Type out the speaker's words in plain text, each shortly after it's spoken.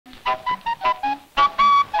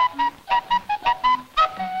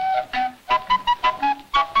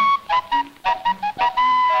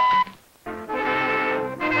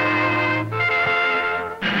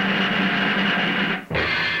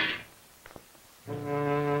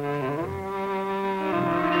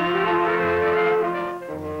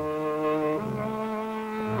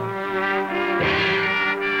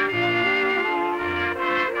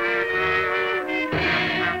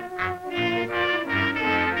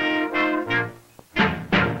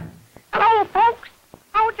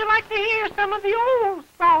some of the old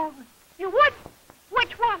songs. You would?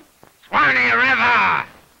 Which one? Swanee River!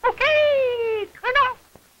 Okay, turn off.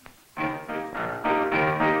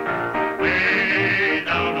 Way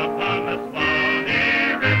down upon the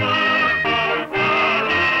Swanee River, far, far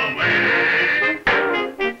away.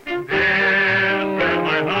 There's where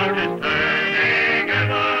my heart is turning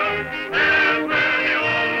ever. There's where the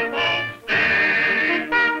old folks stay.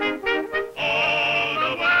 All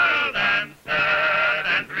the wild and sad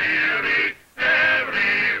and dreary,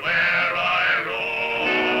 everywhere I roam.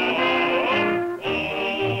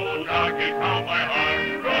 Oh, darky, how my heart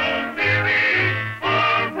grows weary,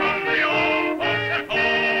 far from the old folks at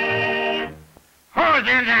home. Who's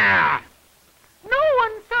in there? No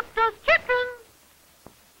one except us chickens.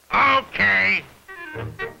 Okay.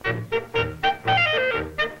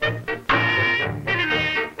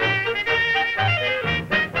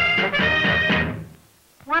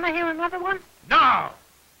 Want to hear another one? No.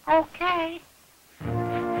 Okay.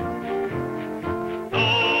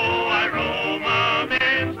 Though I roam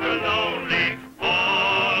amidst the lonely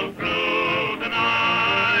all through the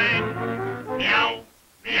night, meow,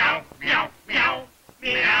 meow, meow, meow,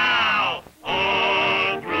 meow,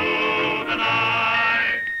 all through the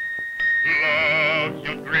night. Love's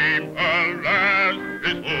your dream, alas,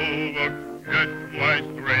 is over, yet my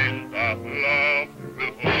strength of love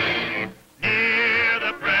will hold. Near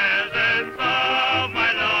the presence of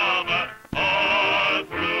my lover, all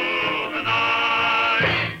through the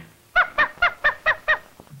night.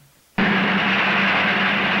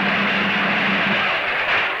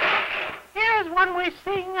 Here's one we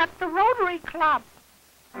sing at the Rotary Club.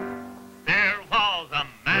 There was a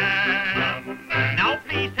man. Now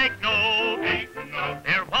please take note.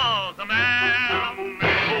 There was a man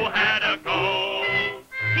who had a goal.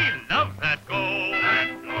 He loved that goal.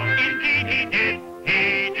 Indeed he did.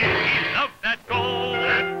 He did. He loved that goal.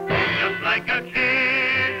 Just like a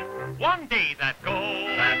kid. One day that goal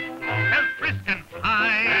felt frisk and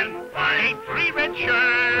fine. Made 3 red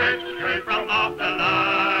shirts from off the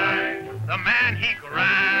line. The man he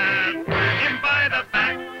grabbed him by the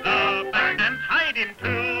back, and tied him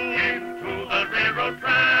to the railroad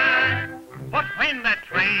track. But when that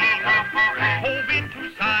train hove into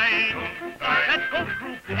sight, that ghost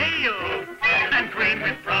grew pale and drained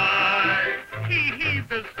with pride. He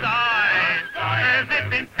heaved a sigh as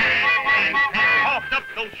if in pain, coughed up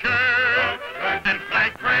those shirts and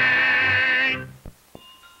flag train.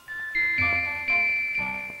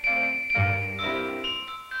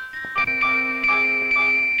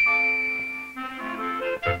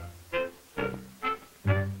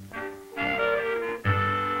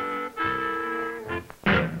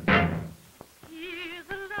 Here's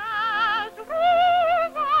the last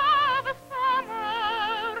rose of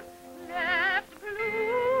summer left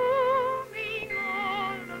blooming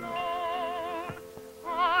all alone.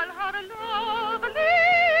 All her lovely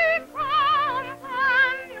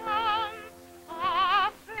companions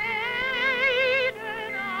are faded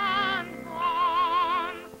and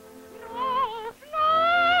gone. No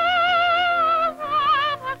flowers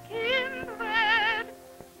of a kindred,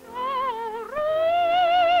 no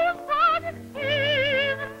rose but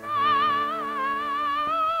is nigh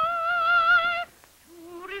to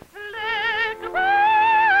reflect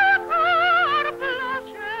back her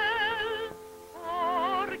blushes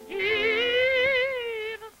or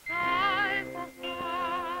give sigh for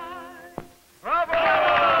sigh. Bravo!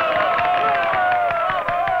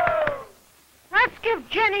 Let's give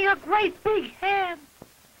Jenny a great big hand.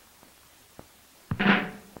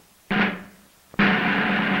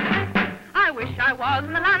 I wish I was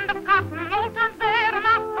in the land of cotton, old times there and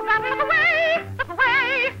not forgotten the way